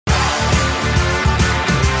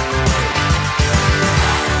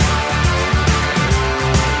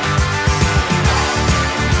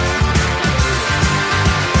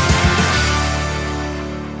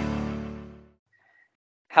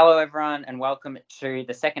Hello, everyone, and welcome to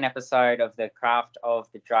the second episode of the Craft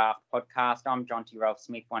of the Draft podcast. I'm Jonty Ralph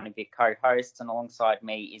Smith, one of your co-hosts, and alongside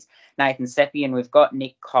me is Nathan Seppi, and we've got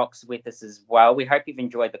Nick Cox with us as well. We hope you've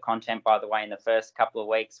enjoyed the content, by the way. In the first couple of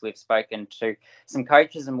weeks, we've spoken to some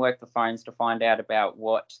coaches and worked the phones to find out about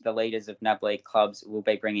what the leaders of NAB League clubs will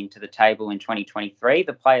be bringing to the table in 2023.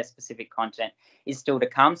 The player-specific content is still to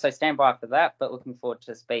come, so stand by for that, but looking forward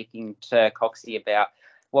to speaking to Coxie about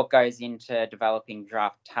what goes into developing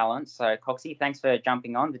draft talent. So, Coxie, thanks for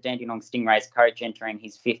jumping on. The Dandenong Stingrays coach entering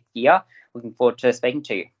his fifth year. Looking forward to speaking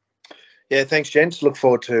to you. Yeah, thanks, gents. Look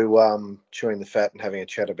forward to chewing the fat and having a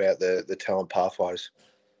chat about the talent pathways.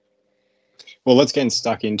 Well, let's get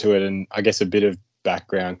stuck into it. And I guess a bit of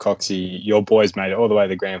background, Coxie, your boys made it all the way to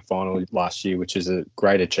the grand final last year, which is a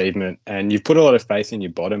great achievement. And you've put a lot of faith in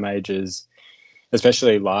your bottom ages,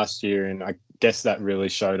 especially last year. And I guess that really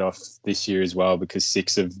showed off this year as well, because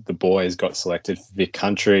 6 of the boys got selected for Vic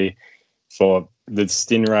Country for the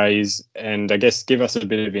Stingrays. And I guess give us a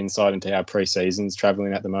bit of insight into how pre-season's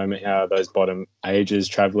travelling at the moment, how those bottom ages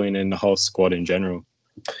travelling, and the whole squad in general.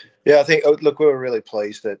 Yeah, I think, look, we were really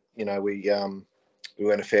pleased that, we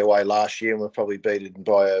went a fair way last year, and we were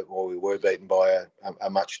beaten by a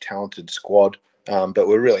much talented squad. But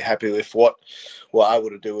we're really happy with what we're able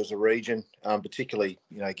to do as a region, particularly,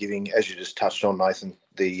 giving, as you just touched on, Nathan,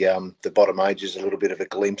 the bottom ages a little bit of a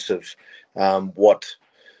glimpse of what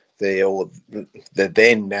the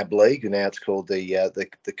then NAB League, and now it's called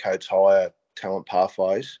the Coates Hire Talent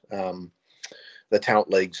Pathways, the Talent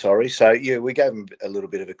League, sorry. So, yeah, we gave them a little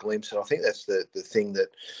bit of a glimpse, and I think that's the thing that,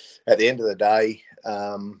 at the end of the day,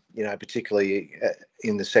 particularly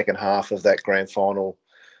in the second half of that grand final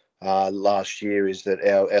last year, is that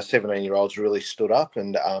our 17-year-olds really stood up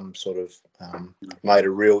and made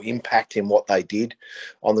a real impact in what they did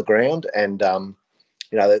on the ground. And,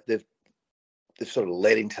 they've sort of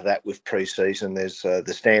led into that with pre-season. There's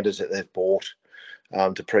the standards that they've brought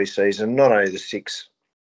to pre-season. Not only the six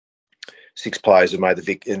players who made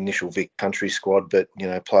the initial Vic Country squad, but,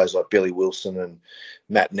 players like Billy Wilson and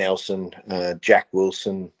Matt Nelson, Jack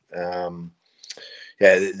Wilson.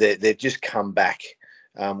 They've just come back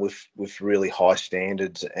with really high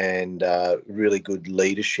standards and really good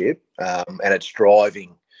leadership, and it's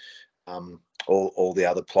driving all the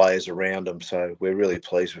other players around them. So we're really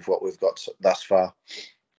pleased with what we've got thus far.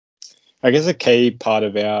 I guess a key part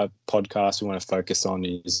of our podcast we want to focus on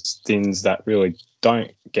is things that really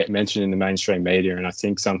don't get mentioned in the mainstream media. And I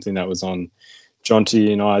think something that was on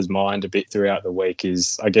Jonty and I's mind a bit throughout the week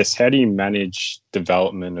is, I guess, how do you manage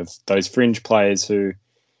development of those fringe players who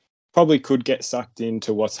probably could get sucked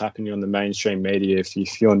into what's happening on the mainstream media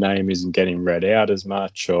if your name isn't getting read out as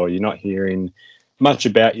much, or you're not hearing much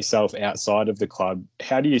about yourself outside of the club.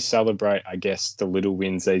 How do you celebrate, I guess, the little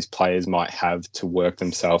wins these players might have to work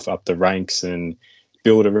themselves up the ranks and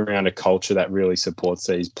build around a culture that really supports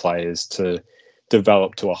these players to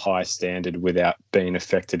develop to a high standard without being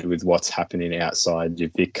affected with what's happening outside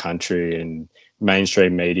your Vic Country and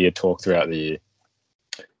mainstream media talk throughout the year?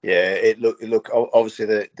 Yeah, look. Obviously,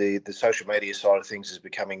 the social media side of things is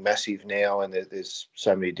becoming massive now, and there's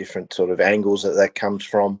so many different sort of angles that comes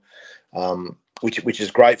from, which is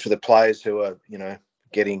great for the players who are,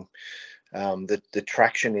 getting the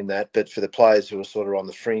traction in that. But for the players who are sort of on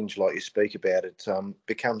the fringe, like you speak about, it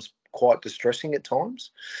becomes quite distressing at times,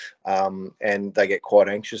 and they get quite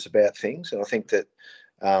anxious about things. And I think that,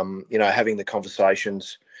 having the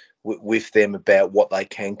conversations with them about what they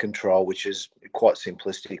can control, which is quite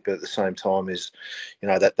simplistic, but at the same time is,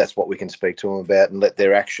 that's what we can speak to them about and let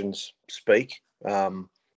their actions speak. And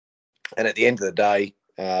at the end of the day,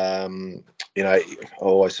 I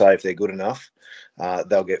always say if they're good enough,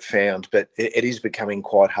 they'll get found. But it is becoming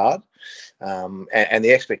quite hard. And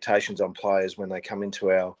the expectations on players when they come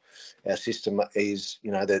into our system is,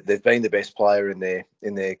 that they've been the best player in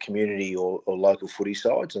their community or local footy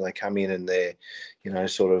sides, and they come in and they're,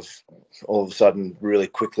 sort of all of a sudden really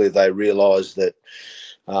quickly they realise that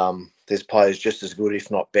there's players just as good,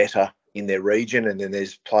 if not better, in their region, and then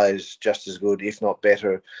there's players just as good, if not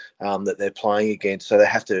better, that they're playing against. So they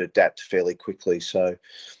have to adapt fairly quickly. So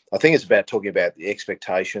I think it's about talking about the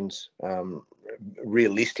expectations,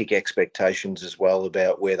 realistic expectations as well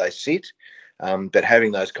about where they sit, but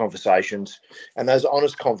having those conversations and those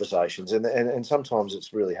honest conversations. And sometimes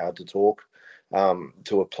it's really hard to talk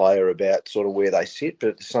to a player about sort of where they sit, but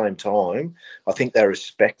at the same time, I think they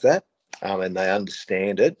respect that and they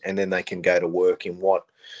understand it, and then they can go to work in what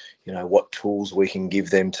tools we can give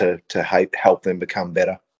them to help them become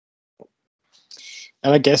better.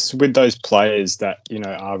 And I guess with those players that, you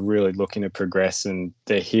know, are really looking to progress and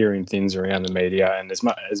they're hearing things around the media, and as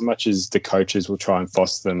much as the coaches will try and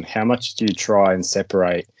foster them, how much do you try and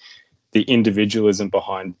separate the individualism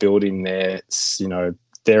behind building their, you know,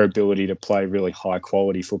 their ability to play really high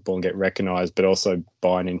quality football and get recognised, but also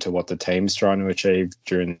buying into what the team's trying to achieve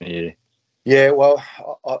during the year? Yeah, well,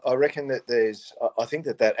 I reckon that I think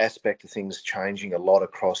that aspect of things changing a lot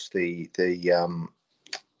across the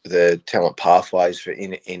talent pathways for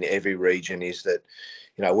in every region. Is that,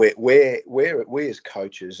 you know, we as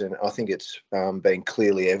coaches, and I think it's been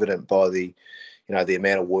clearly evident by the, you know, the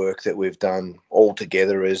amount of work that we've done all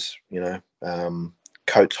together as, you know,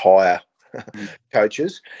 coach hire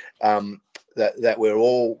coaches, that we're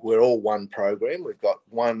all one program. We've got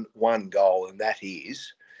one goal, and that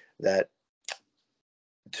is that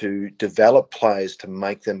to develop players to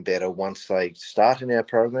make them better once they start in our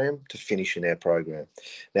program to finish in our program.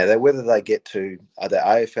 Now, whether they get to the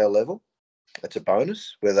AFL level, that's a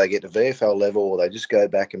bonus. Whether they get to VFL level or they just go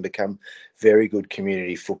back and become very good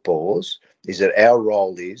community footballers, is that our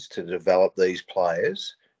role is to develop these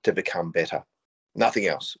players to become better. Nothing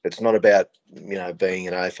else. It's not about, you know, being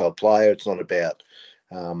an AFL player. It's not about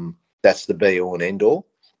that's the be all and end all.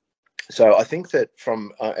 So I think that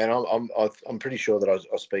and I'm pretty sure that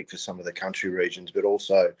I speak for some of the country regions, but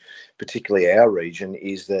also particularly our region,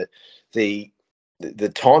 is that the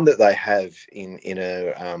time that they have in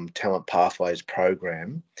a talent pathways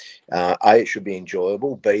program, A, it should be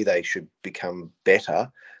enjoyable, B, they should become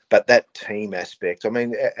better. But that team aspect, I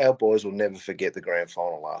mean, our boys will never forget the grand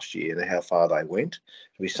final last year and how far they went.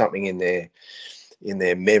 It'll be something in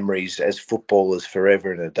their memories as footballers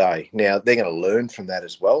forever and a day. Now, they're going to learn from that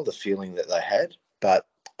as well, the feeling that they had. But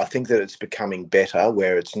I think that it's becoming better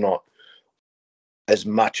where it's not as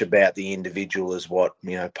much about the individual as what,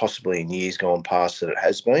 you know, possibly in years gone past that it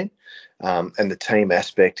has been. And the team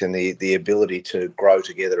aspect and the ability to grow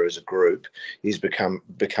together as a group is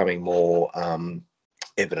becoming more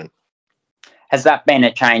evident. Has that been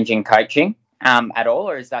a change in coaching at all,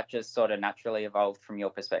 or is that just sort of naturally evolved from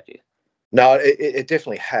your perspective? No, it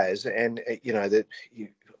definitely has. And, you know,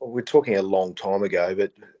 we're talking a long time ago,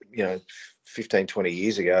 but, you know, 15, 20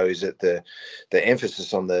 years ago, is that the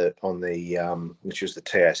emphasis on the which was the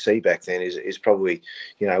TAC back then, is probably,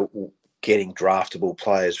 you know, getting draftable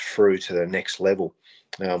players through to the next level.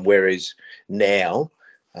 Whereas now,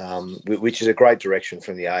 which is a great direction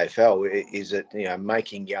from the AFL, is that, you know,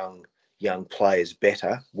 making young players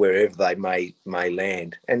better wherever they may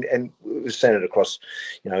land, and we've seen it across,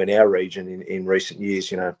 you know, in our region in recent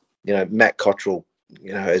years. You know, Matt Cottrell,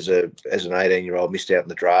 you know, as an 18-year-old, missed out in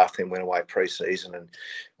the draft, then went away pre-season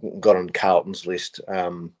and got on Carlton's list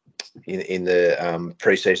in the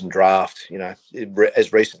pre-season draft. You know,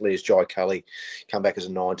 as recently as Jai Cully, come back as a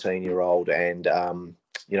 19-year-old and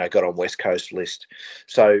you know, got on West Coast list.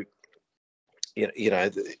 So, you know,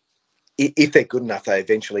 if they're good enough, they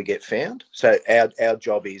eventually get found. So our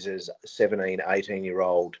job is, as 17,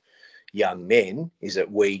 18-year-old young men, is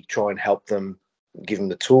that we try and help them, give them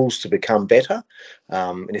the tools to become better.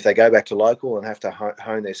 And if they go back to local and have to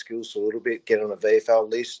hone their skills a little bit, get on a VFL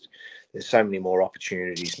list, there's so many more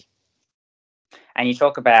opportunities. And you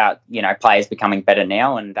talk about, you know, players becoming better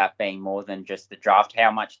now and that being more than just the draft.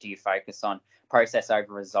 How much do you focus on process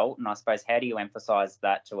over result? And I suppose, how do you emphasize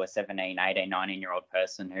that to a 17, 18, 19-year-old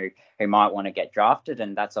person who might want to get drafted?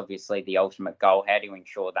 And that's obviously the ultimate goal. How do you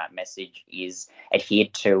ensure that message is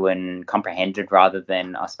adhered to and comprehended rather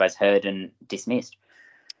than, I suppose, heard and dismissed?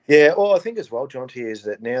 Yeah, well, I think as well, Jonty, is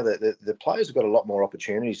that now that the players have got a lot more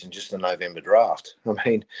opportunities than just the November draft. I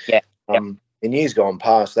mean, in years gone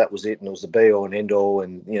past, that was it, and it was the be all and end all.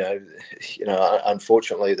 And you know,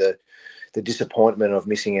 unfortunately, the disappointment of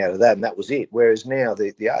missing out of that, and that was it. Whereas now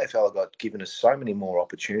the AFL got given us so many more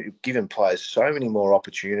opportunities, given players so many more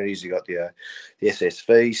opportunities. You got the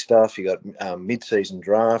SSV stuff, you got mid-season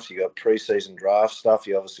draft, you got pre-season draft stuff.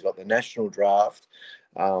 You obviously got the national draft.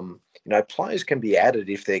 You know, players can be added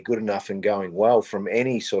if they're good enough and going well from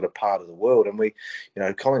any sort of part of the world. And we, you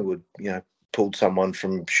know, Collingwood, you know, pulled someone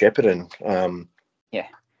from Shepparton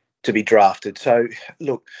to be drafted. So,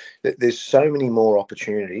 look, there's so many more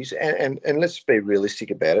opportunities. And let's be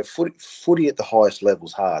realistic about it. Footy at the highest level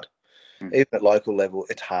is hard. Even at local level,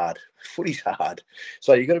 it's hard. Footy's hard.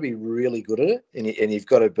 So you've got to be really good at it. And you've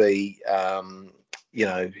got to be, you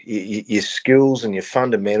know, your skills and your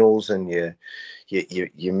fundamentals and your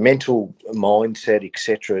mental mindset,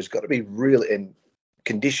 etc., has got to be really, and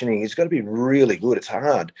conditioning has got to be really good. It's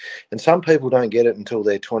hard, and some people don't get it until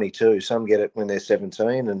they're 22. Some get it when they're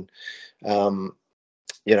 17, and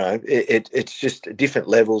you know, it's just different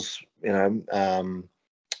levels. You know,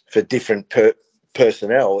 for different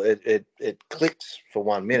personnel, it clicks for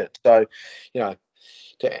 1 minute. So, to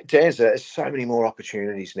answer, there's so many more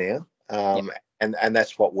opportunities now, and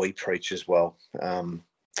that's what we preach as well.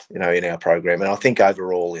 In our program, and I think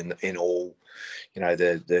overall in all,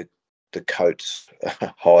 the coach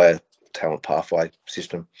higher talent pathway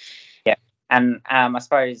system. Yeah, and I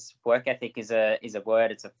suppose work ethic is a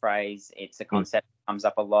word, it's a phrase, it's a concept that comes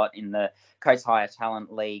up a lot in the Coach Higher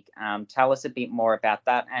Talent League. Tell us a bit more about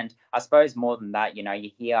that, and I suppose more than that,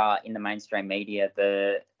 you hear in the mainstream media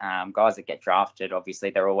the guys that get drafted, obviously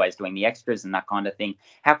they're always doing the extras and that kind of thing.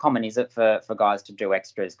 How common is it for guys to do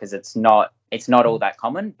extras? Because it's not all that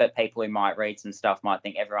common, but people who might read some stuff might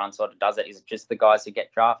think everyone sort of does it. Is it just the guys who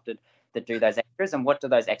get drafted that do those extras, and what do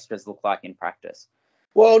those extras look like in practice?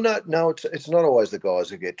 Well, no, it's not always the guys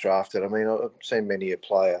who get drafted. I mean, I've seen many a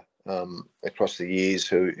player across the years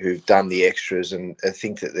who've done the extras and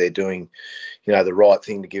think that they're doing, the right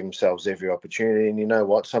thing to give themselves every opportunity. And you know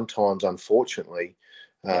what? Sometimes, unfortunately,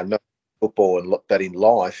 not football but in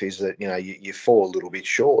life, is that you fall a little bit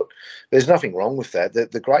short. There's nothing wrong with that.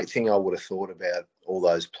 The great thing I would have thought about all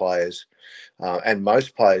those players and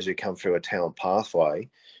most players who come through a talent pathway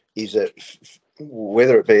is that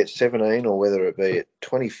whether it be at 17 or whether it be at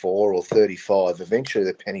 24 or 35, eventually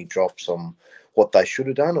the penny drops on what they should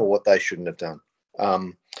have done or what they shouldn't have done.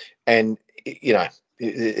 And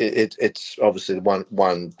it's obviously the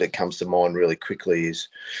one that comes to mind really quickly is,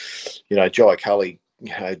 Jai Cully,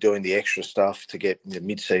 doing the extra stuff to get the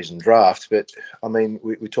mid-season draft. But I mean,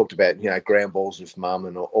 we talked about ground balls with mum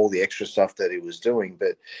and all the extra stuff that he was doing.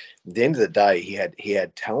 But at the end of the day, he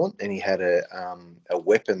had talent and he had a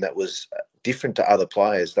weapon that was different to other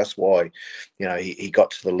players. That's why he got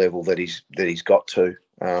to the level that he's got to.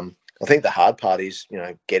 I think the hard part is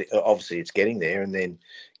obviously it's getting there and then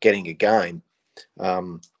getting a game.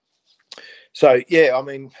 So yeah, I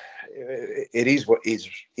mean, it is what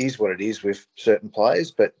it is with certain players,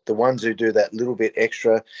 but the ones who do that little bit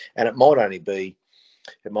extra, and it might only be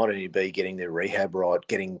getting their rehab right,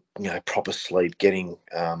 getting proper sleep, getting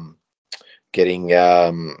doing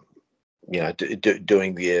the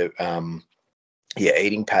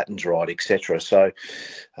eating patterns right, etc. So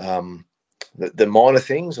the minor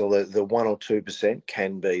things or the 1 or 2%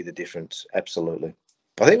 can be the difference. Absolutely.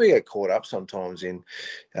 I think we get caught up sometimes in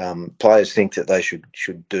players think that they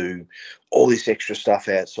should do all this extra stuff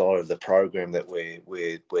outside of the program that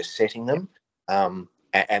we're setting them,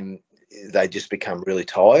 and they just become really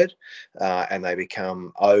tired and they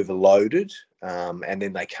become overloaded, and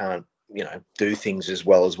then they can't do things as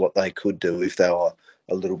well as what they could do if they were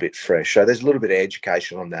a little bit fresh. So there's a little bit of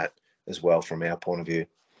education on that as well from our point of view.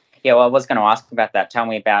 Yeah, well, I was going to ask about that. Tell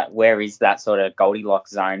me about where is that sort of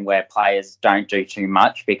Goldilocks zone where players don't do too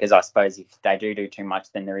much, because I suppose if they do too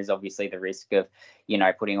much, then there is obviously the risk of,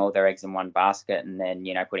 putting all their eggs in one basket and then,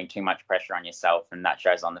 putting too much pressure on yourself, and that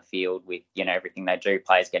shows on the field with, everything they do,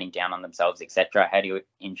 players getting down on themselves, etc. How do you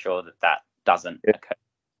ensure that doesn't occur?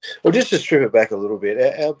 Well, just to strip it back a little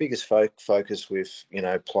bit, our biggest focus with,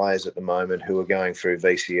 players at the moment who are going through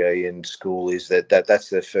VCE and school is that's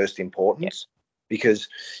their first importance. Yeah. Because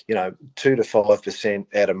 2 to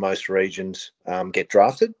 5% out of most regions get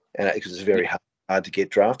drafted, and because it's very hard to get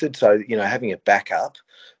drafted. So having a backup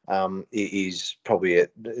is probably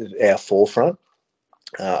at our forefront.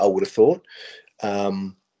 I would have thought.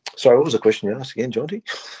 Sorry, what was the question you asked again, Jonty?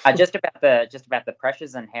 Just about the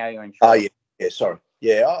pressures and how you ensure. Oh yeah, sorry.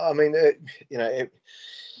 Yeah, I mean,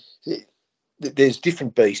 there's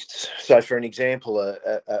different beasts. So, for an example,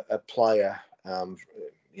 a player.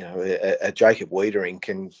 A Jacob Wiedering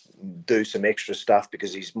can do some extra stuff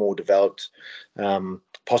because he's more developed,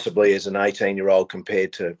 possibly as an 18-year-old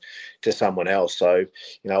compared to someone else. So,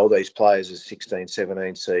 all these players as 16,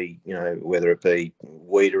 17 see, whether it be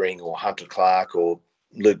Wiedering or Hunter Clark or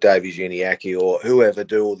Luke Davies-Uniacke or whoever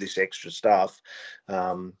do all this extra stuff,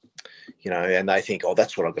 and they think, oh,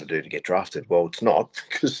 that's what I've got to do to get drafted. Well, it's not,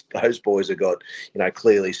 because those boys have got,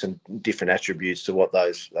 clearly some different attributes to what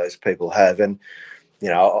those people have. And,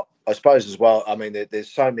 I suppose as well, I mean,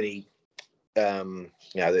 there's so many,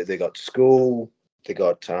 they got school, they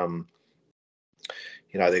got,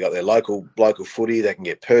 they got their local footy, they can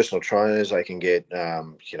get personal trainers, they can get,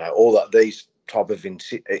 all that, these type of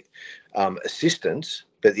assistance.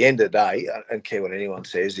 But at the end of the day, I don't care what anyone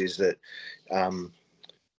says, is that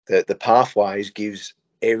the pathways gives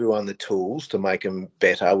everyone the tools to make them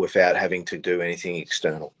better without having to do anything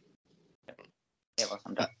external. Yeah, well,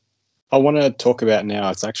 I'm done. I want to talk about now,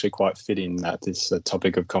 it's actually quite fitting that this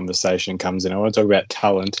topic of conversation comes in. I want to talk about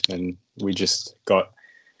talent, and we just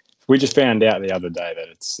found out the other day that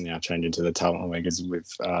it's now changing to the talent league, as we've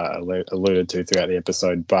alluded to throughout the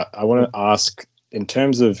episode. But I want to ask in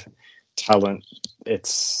terms of talent,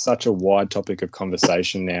 it's such a wide topic of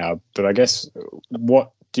conversation now. But I guess,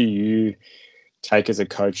 what do you take as a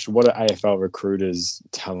coach? What are AFL recruiters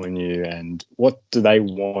telling you, and what do they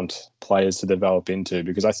want players to develop into?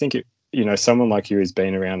 Because I think someone like you who's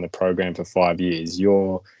been around the program for 5 years,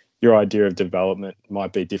 your idea of development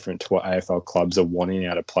might be different to what AFL clubs are wanting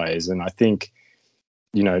out of players. And I think,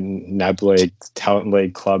 NAB League, Talent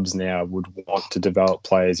League clubs now would want to develop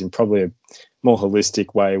players in probably a more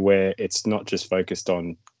holistic way, where it's not just focused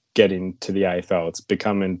on getting to the AFL. It's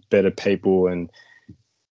becoming better people and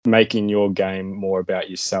making your game more about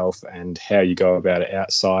yourself and how you go about it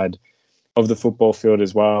outside of the football field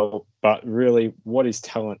as well. But really, what is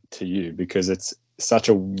talent to you? Because it's such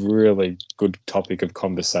a really good topic of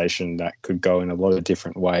conversation that could go in a lot of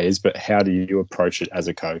different ways. But how do you approach it as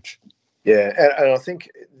a coach? Yeah, and I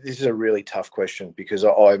think this is a really tough question, because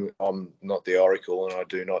I'm not the oracle, and I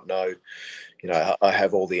do not know, I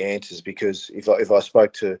have all the answers. Because if I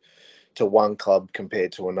spoke to one club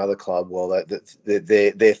compared to another club, well,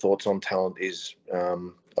 their thoughts on talent is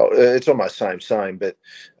it's almost same, but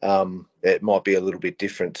it might be a little bit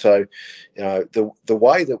different. So, the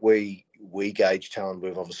way that we gauge talent,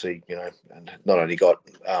 we've obviously not only got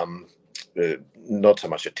not so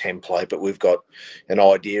much a template, but we've got an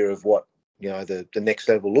idea of what the next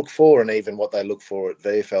level look for, and even what they look for at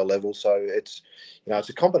VFL level. So it's it's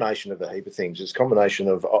a combination of a heap of things. It's a combination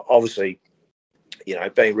of obviously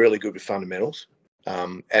being really good with fundamentals,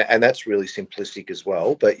 and that's really simplistic as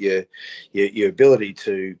well. But your ability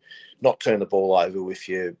to not turn the ball over with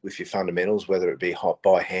your fundamentals, whether it be hot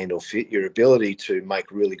by hand or fit, your ability to make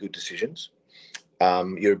really good decisions,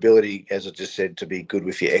 your ability, as I just said, to be good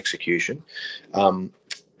with your execution.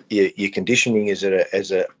 Your conditioning is at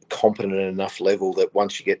a competent enough level that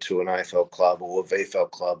once you get to an AFL club or a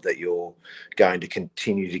VFL club, that you're going to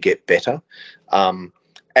continue to get better.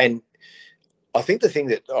 And I think the thing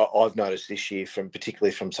that I've noticed this year,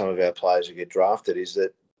 particularly from some of our players who get drafted, is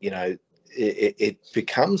that it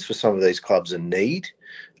becomes, for some of these clubs, a need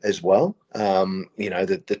as well.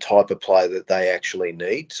 The type of player that they actually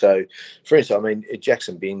need. So, for instance,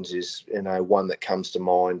 Jackson Binns is one that comes to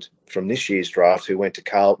mind from this year's draft, who went to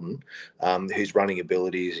Carlton, whose running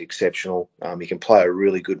ability is exceptional. He can play a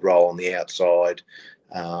really good role on the outside.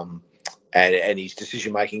 And his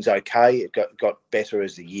decision making's okay. It got better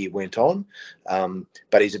as the year went on,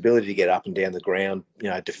 but his ability to get up and down the ground,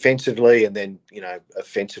 defensively, and then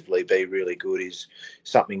offensively be really good, is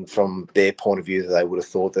something from their point of view that they would have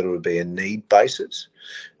thought that it would be a need basis.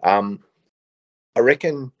 I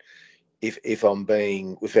reckon, if I'm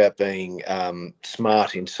being, without being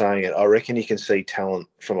smart in saying it, I reckon you can see talent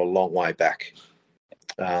from a long way back.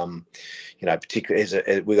 Particularly as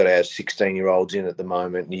we've got our 16-year-olds in at the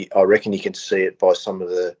moment, and I reckon you can see it by some of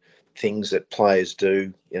the things that players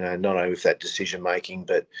do, not only with that decision making,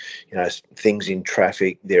 but, things in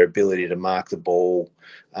traffic, their ability to mark the ball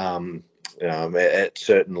at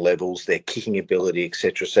certain levels, their kicking ability,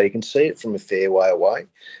 etc. So you can see it from a fair way away.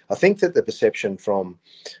 I think that the perception from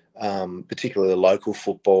particularly the local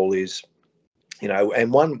football is,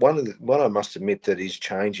 and one I must admit that is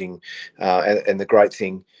changing, and the great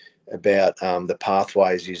thing about the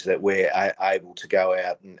pathways is that we're able to go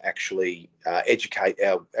out and actually educate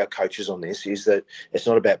our coaches on this, is that it's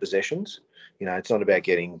not about possessions. It's not about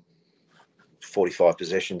getting 45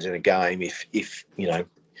 possessions in a game if your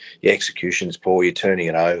execution's poor, you're turning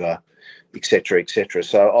it over, etc., etc.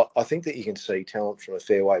 So I think that you can see talent from a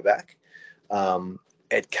fair way back.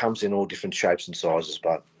 It comes in all different shapes and sizes,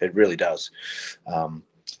 but it really does. I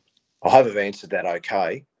hope I've answered that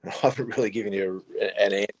okay. I haven't really given you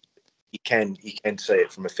an answer. You can see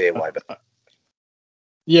it from a fair way back.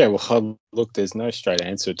 Yeah, well, look, there's no straight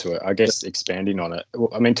answer to it. I guess expanding on it,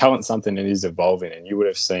 talent's something that is evolving, and you would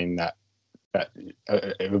have seen that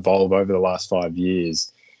evolve over the last 5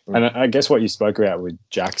 years. And I guess what you spoke about with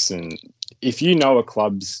Jackson, if a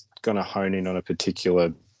club's going to hone in on a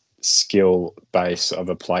particular skill base of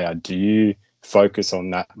a player, do you focus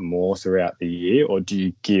on that more throughout the year, or do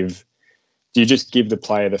you just give the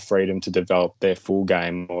player the freedom to develop their full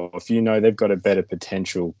game? Or if they've got a better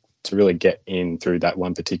potential to really get in through that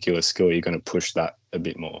one particular skill, you're going to push that a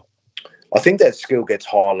bit more? I think that skill gets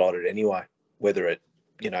highlighted anyway, whether it's,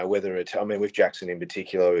 with Jackson in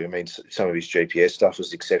particular, some of his GPS stuff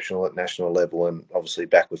was exceptional at national level, and obviously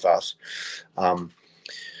back with us.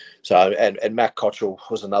 So, and Matt Cottrell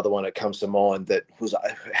was another one that comes to mind that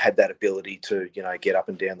had that ability to, get up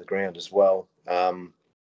and down the ground as well.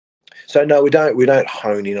 So no, we don't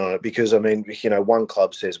hone in on it because I mean, one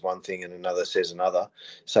club says one thing and another says another.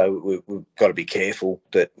 So we've got to be careful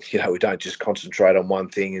that we don't just concentrate on one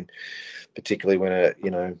thing, and particularly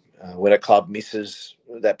when a club misses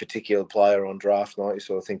that particular player on draft night, you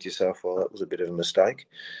sort of think to yourself, well, that was a bit of a mistake.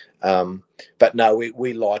 But no,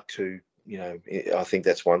 we like to. I think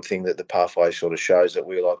that's one thing that the pathway sort of shows, that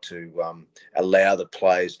we like to allow the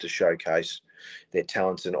players to showcase their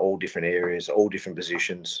talents in all different areas, all different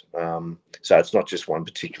positions. So it's not just one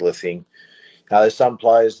particular thing. There's some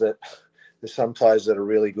players that are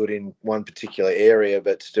really good in one particular area,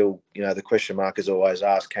 but still, the question mark is always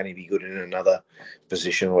asked, can he be good in another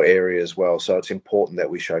position or area as well? So it's important that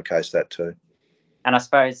we showcase that too. And I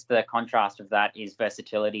suppose the contrast of that is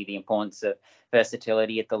versatility, the importance of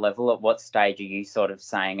versatility at the level. At what stage are you sort of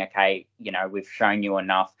saying, okay, we've shown you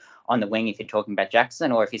enough on the wing if you're talking about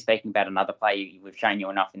Jackson, or if you're speaking about another player, we've shown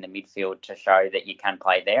you enough in the midfield to show that you can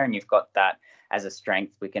play there and you've got that as a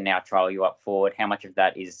strength, we can now trial you up forward. How much of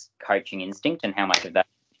that is coaching instinct and how much of that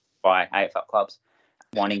by AFL clubs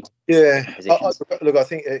wanting positions? Look, I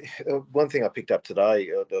think one thing I picked up today,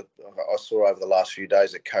 I saw over the last few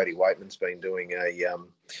days that Cody Waitman's been doing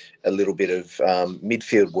a little bit of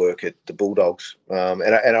midfield work at the Bulldogs, and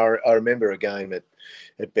I remember a game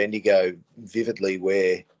at Bendigo vividly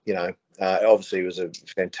where obviously he was a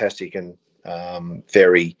fantastic and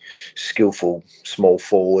very skillful small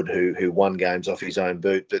forward who won games off his own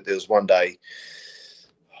boot. But there was one day,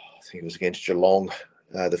 I think it was against Geelong,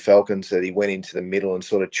 the Falcons, that he went into the middle and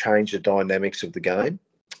sort of changed the dynamics of the game,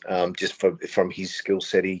 just from his skill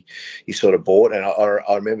set he sort of brought. And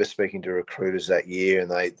I remember speaking to recruiters that year,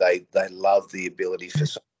 and they love the ability for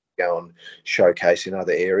someone to go and showcase in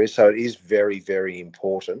other areas. So it is very, very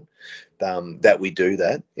important that we do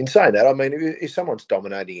that. In saying that, I mean, if someone's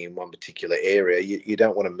dominating in one particular area, you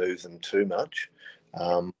don't want to move them too much.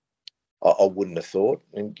 I wouldn't have thought.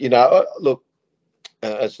 And, look,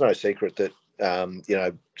 it's no secret that,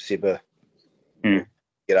 Sibba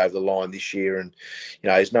get over the line this year, and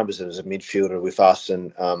his numbers as a midfielder with us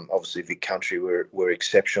and obviously Vic Country were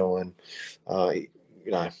exceptional, and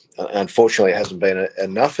unfortunately it hasn't been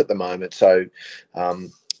enough at the moment. So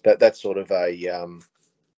that's sort of a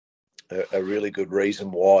really good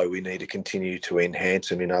reason why we need to continue to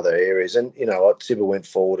enhance him in other areas. And Sibba went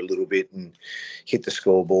forward a little bit and hit the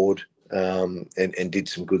scoreboard and did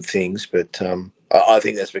some good things, but I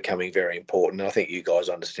think that's becoming very important. I think you guys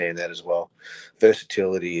understand that as well.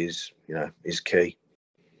 Versatility is key.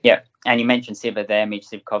 Yeah, and you mentioned Sibba there, Mitch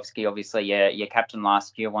Sivkovsky, obviously your captain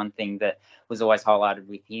last year. One thing that was always highlighted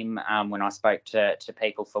with him when I spoke to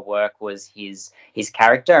people for work was his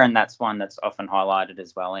character, and that's one that's often highlighted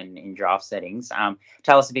as well in draft settings.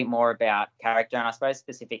 Tell us a bit more about character, and I suppose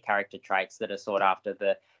specific character traits that are sought after,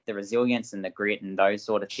 the resilience and the grit and those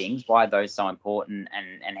sort of things. Why are those so important,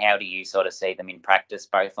 and how do you sort of see them in practice,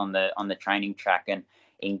 both on the training track and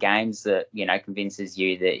in games, that convinces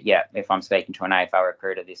you that if I'm speaking to an AFL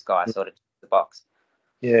recruiter, this guy sort of ticks the box?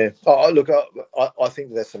 Yeah. Look, I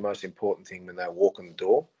think that's the most important thing when they walk in the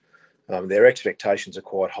door. Their expectations are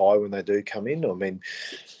quite high when they do come in. I mean,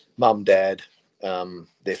 mum, dad,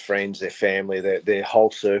 their friends, their family, their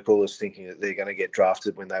whole circle is thinking that they're going to get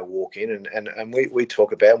drafted when they walk in, and we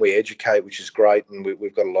talk about and we educate, which is great, and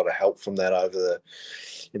we've got a lot of help from that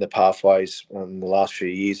in the pathways in the last few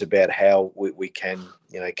years about how we can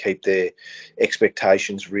keep their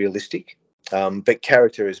expectations realistic. But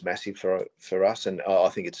character is massive for us, and I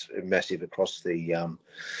think it's massive across the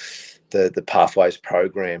pathways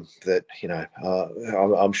program. That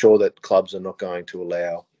I'm sure that clubs are not going to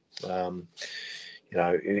allow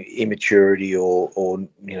immaturity or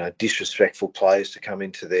disrespectful players to come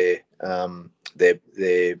into their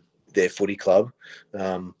footy club.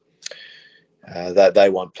 They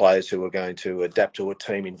want players who are going to adapt to a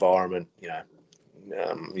team environment.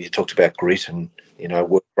 You talked about grit and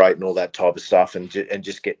work rate and all that type of stuff, and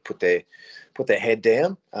just put their head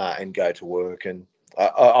down and go to work. And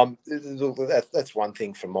that's one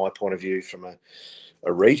thing from my point of view, from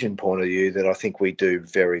a region point of view, that I think we do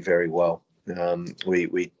very, very well.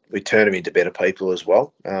 We turn them into better people as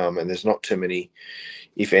well, and there's not too many,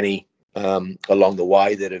 if any, along the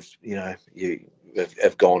way that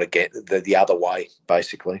have gone again the other way,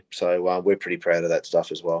 basically. So we're pretty proud of that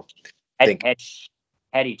stuff as well.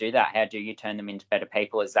 How do you do that? How do you turn them into better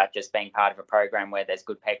people? Is that just being part of a program where there's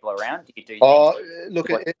good people around? Do you do? Look,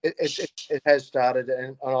 it has started,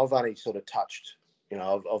 and I've only sort of touched.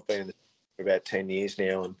 I've been in the for about 10 years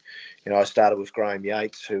now, and I started with Graham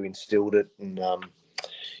Yates, who instilled it, and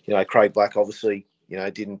Craig Black obviously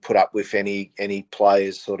didn't put up with any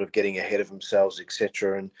players sort of getting ahead of themselves,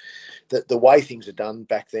 etc. And the way things are done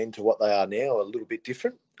back then to what they are now are a little bit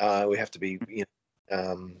different. We have to be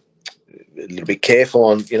a little bit careful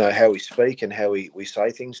on how we speak and how we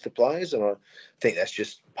say things to players, and I think that's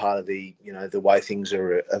just part of the the way things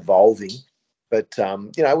are evolving. But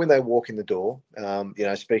when they walk in the door,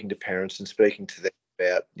 speaking to parents and speaking to them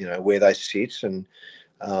about where they sit and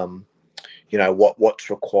what's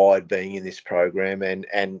required being in this program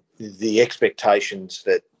and the expectations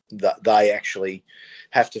that they actually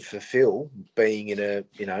have to fulfil being in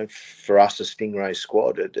for us a Stingray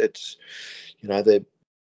squad. It's the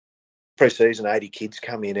pre-season 80 kids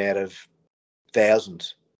come in out of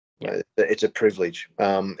thousands. It's a privilege,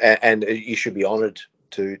 and you should be honoured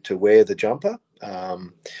to wear the jumper.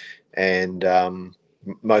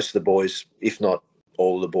 Most of the boys, if not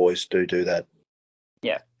all the boys, do that.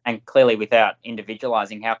 Yeah, and clearly without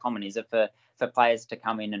individualising, how common is it for players to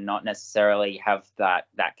come in and not necessarily have that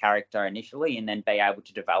character initially and then be able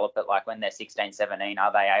to develop it? Like when they're 16, 17,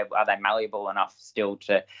 are they malleable enough still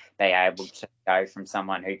to be able to go from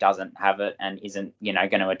someone who doesn't have it and isn't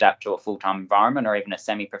going to adapt to a full-time environment or even a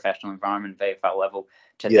semi-professional environment, VFL level,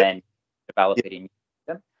 to then develop it in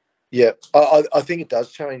them? Yeah, I think it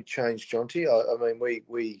does change, Jonty. I mean,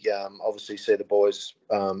 we obviously see the boys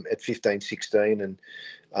at 15, 16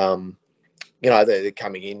 and they're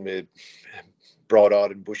coming in with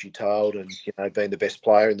bright-eyed and bushy-tailed and being the best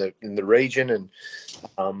player in the region and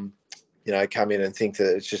come in and think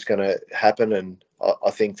that it's just going to happen. And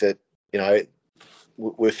I think that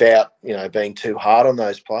without being too hard on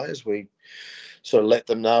those players, we sort of let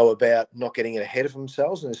them know about not getting ahead of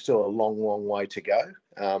themselves, and there's still a long way to go.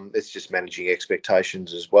 It's just managing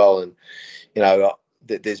expectations as well. And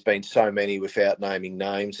there's been so many, without naming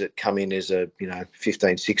names, that come in as a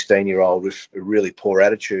 15, 16-year-old with a really poor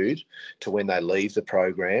attitude to when they leave the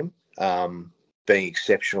program being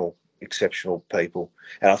exceptional people.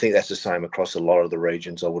 And I think that's the same across a lot of the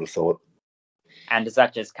regions, I would have thought. And does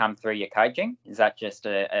that just come through your coaching? Is that just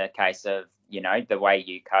a case of the way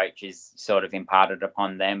you coach is sort of imparted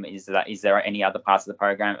upon them? Is there any other parts of the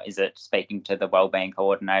program? Is it speaking to the wellbeing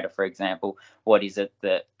coordinator, for example? What is it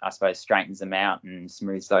that I suppose straightens them out and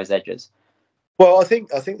smooths those edges? Well, I think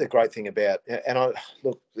the great thing about, and I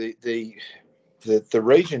look, the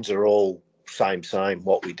regions are all same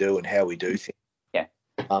what we do and how we do things. Yeah.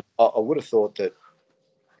 I would have thought that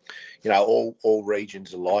all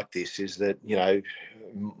regions are like this. Is that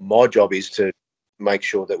my job is to make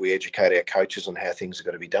sure that we educate our coaches on how things are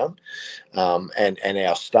going to be done, and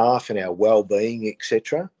our staff and our well-being,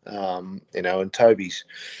 etc. And Toby's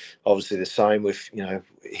obviously the same with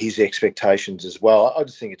his expectations as well. I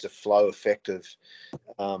just think it's a flow effect of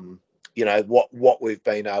what we've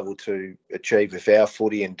been able to achieve with our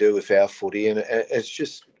footy and do with our footy, and it's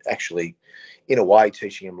just actually in a way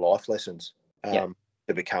teaching them life lessons to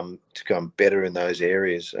become better in those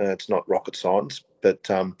areas. It's not rocket science, but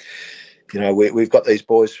we've got these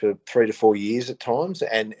boys for 3 to 4 years at times,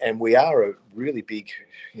 and we are a really big,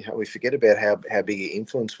 we forget about how big an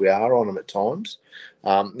influence we are on them at times.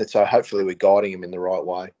 And so hopefully we're guiding them in the right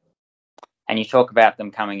way. And you talk about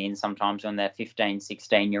them coming in sometimes when they're 15,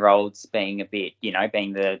 16-year-olds being a bit,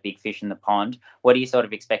 being the big fish in the pond. What are you sort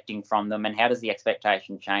of expecting from them, and how does the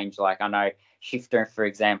expectation change? Like I know Shifter, for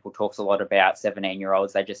example, talks a lot about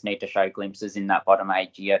 17-year-olds. They just need to show glimpses in that bottom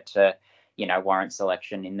age year to warrant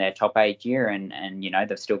selection in their top age year, and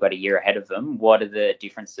they've still got a year ahead of them. What are the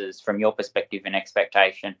differences from your perspective and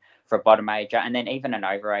expectation for a bottom ager and then even an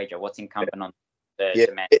overager? What's incumbent on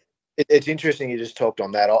the man? It's interesting you just talked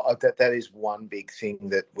on that. That is one big thing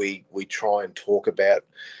that we try and talk about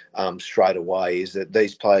straight away, is that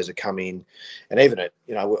these players are coming, and even at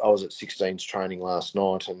I was at 16s training last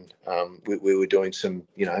night, and we were doing some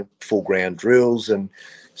full ground drills, and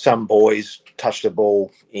some boys touched the ball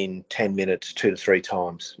in 10 minutes 2 to 3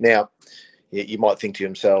 times. Now you might think to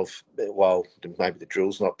yourself, well, maybe the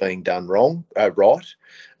drill's not being done right,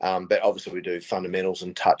 but obviously we do fundamentals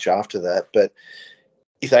and touch after that. But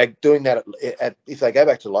if they're doing that, if they go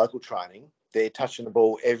back to local training, they're touching the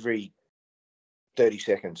ball every 30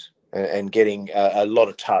 seconds and getting a lot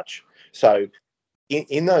of touch. So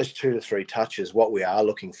in those 2 to 3 touches, what we are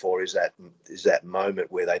looking for is that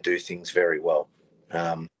moment where they do things very well.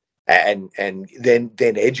 And then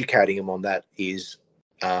educating them on that is,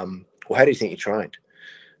 well, how do you think you trained?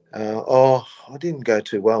 I didn't go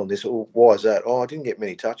too well in this. Why is that? I didn't get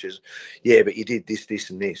many touches. Yeah, but you did this,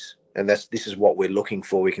 this, and this. And this is what we're looking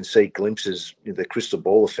for. We can see glimpses, the crystal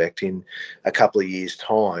ball effect, in a couple of years'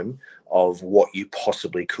 time of what you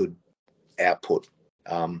possibly could output.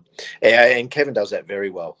 And Kevin does that very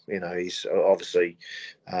well. He's obviously,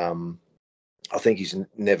 I think he's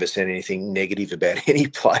never said anything negative about any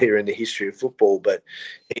player in the history of football, but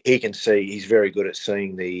he can see, he's very good at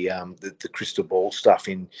seeing the crystal ball stuff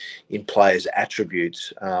in players'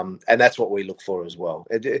 attributes, and that's what we look for as well.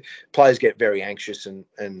 Players get very anxious and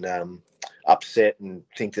upset and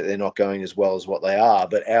think that they're not going as well as what they are,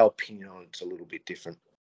 but our opinion on it's a little bit different.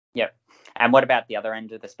 Yep. And what about the other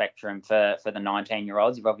end of the spectrum for the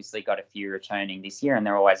 19-year-olds? You've obviously got a few returning this year, and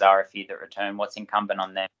there always are a few that return. What's incumbent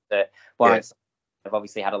on them? They've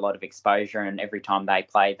obviously had a lot of exposure, and every time they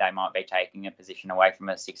play, they might be taking a position away from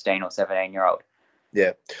a 16 or 17-year-old.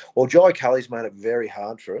 Yeah. Well, Jai Cully's made it very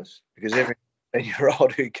hard for us because every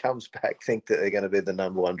 10-year-old who comes back think that they're going to be the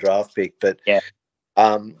number one draft pick. But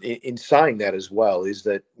in saying that as well is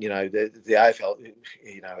that, the AFL,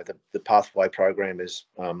 the pathway program is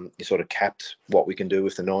sort of capped what we can do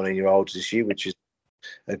with the 19-year-olds this year, which is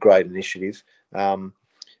a great initiative.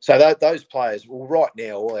 So those players, well, right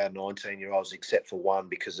now, all our 19-year-olds, except for one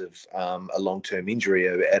because of a long-term injury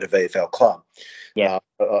at a VFL club. Yeah.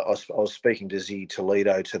 I was speaking to Ziggy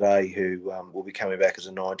Toledo today, who will be coming back as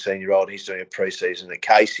a 19-year-old. He's doing a pre-season at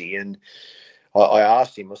Casey, and I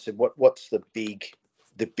asked him, I said, what's the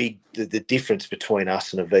difference between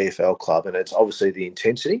us and a VFL club? And it's obviously the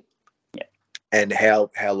intensity. And how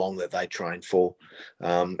long that they train for.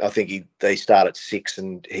 I think they start at 6,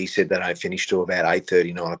 and he said they don't finish till about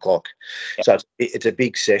 8:30, 9 o'clock. Yep. So it's a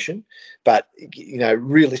big session. But,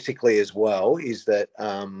 realistically as well is that,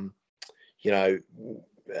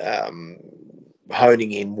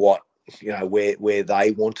 honing in what, where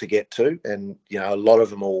they want to get to. And, a lot of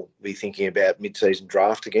them will be thinking about mid-season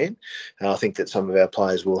draft again. And I think that some of our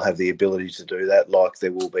players will have the ability to do that, like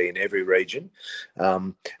there will be in every region.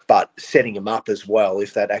 But setting them up as well,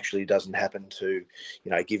 if that actually doesn't happen, to,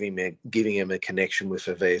 giving them a connection with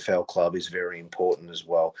a VFL club is very important as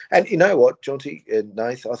well. And you know what, Jonty and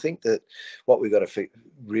Nath, I think that what we've got to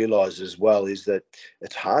realise as well is that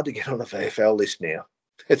it's hard to get on a VFL list now.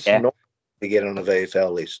 It's not to get on a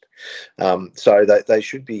VFL list. So they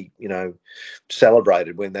should be,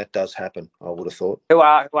 celebrated when that does happen, I would have thought. Who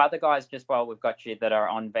are the guys, just while we've got you, that are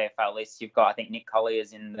on VFL lists? You've got, I think, Nick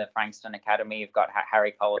Collier's in the Frankston Academy. You've got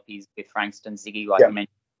Harry Colopy's with Frankston, Ziggy, like you mentioned,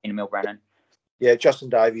 in Milbrennan. Yeah, Justin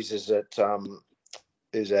Davies is at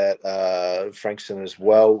Frankston as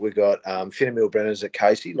well. We've got Finn Milbrennan's at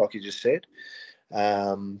Casey, like you just said.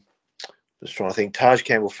 Just trying to think. Taj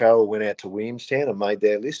Campbell-Farrell went out to Williamstown and made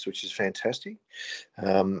their list, which is fantastic.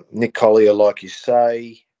 Nick Collier, like you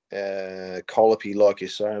say. Colopy, like you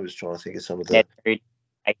say. I was trying to think of some of the...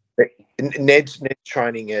 Ned's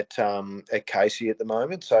training at Casey at the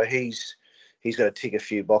moment, so he's got to tick a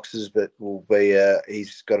few boxes, but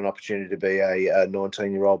he's got an opportunity to be a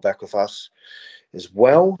 19-year-old back with us as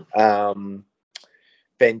well.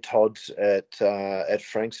 Ben Todd's at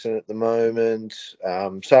Frankston at the moment.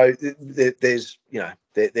 So there's,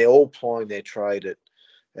 they're all plying their trade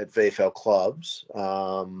at VFL clubs,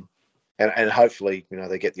 and hopefully,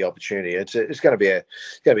 they get the opportunity. It's going to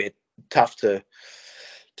be tough to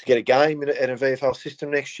get a game in a VFL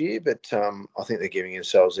system next year, but I think they're giving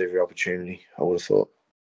themselves every opportunity, I would have thought.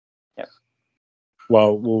 Yep.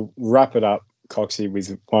 Well, we'll wrap it up, Coxie,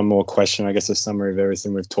 with one more question, I guess a summary of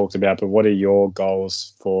everything we've talked about. But what are your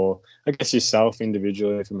goals for, I guess, yourself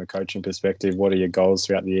individually from a coaching perspective? What are your goals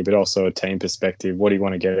throughout the year, but also a team perspective? What do you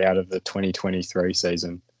want to get out of the 2023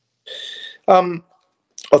 season?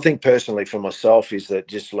 I think personally for myself is that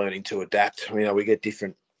just learning to adapt. We get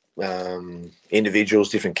different individuals,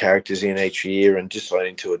 different characters in each year, and just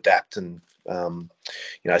learning to adapt and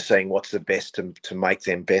seeing what's the best to make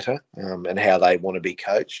them better, and how they want to be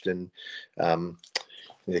coached. And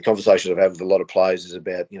the conversations I've had with a lot of players is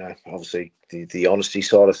about, obviously the honesty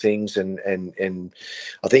side of things. And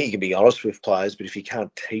I think you can be honest with players, but if you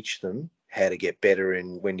can't teach them how to get better,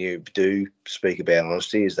 and when you do speak about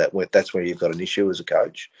honesty, that's where you've got an issue as a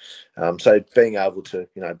coach. So being able to,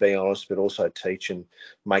 be honest, but also teach and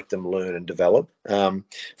make them learn and develop.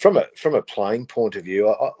 From a playing point of view,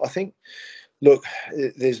 I think, look,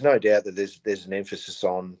 there's no doubt that there's no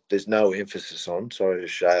emphasis on, sorry to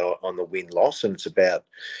say, on the win-loss, and it's about,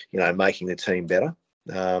 making the team better.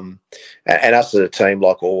 And us as a team,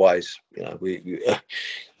 like always, we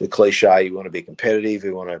the cliche, you want to be competitive, we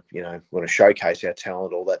want to showcase our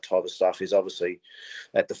talent, all that type of stuff is obviously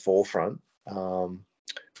at the forefront.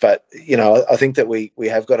 But I think that we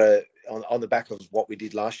have got on the back of what we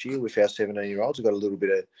did last year with our 17-year-olds, we've got a little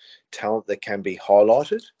bit of talent that can be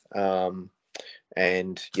highlighted.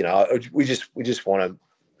 And we just want to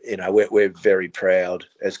we're very proud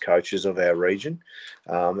as coaches of our region,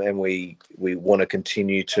 and we want to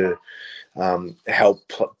continue to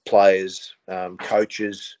help players,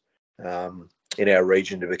 coaches in our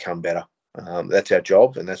region to become better. That's our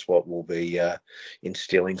job, and that's what we'll be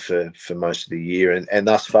instilling for most of the year. And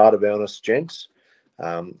thus far, to be honest, gents,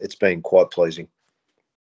 it's been quite pleasing.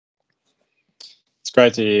 It's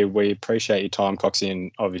great to hear. We appreciate your time, Coxie,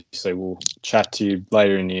 and obviously we'll chat to you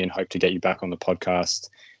later in the year and hope to get you back on the podcast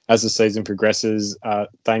as the season progresses.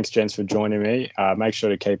 Thanks, gents, for joining me. Make sure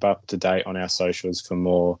to keep up to date on our socials for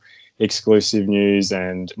more exclusive news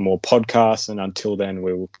and more podcasts. And until then,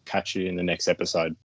 we will catch you in the next episode.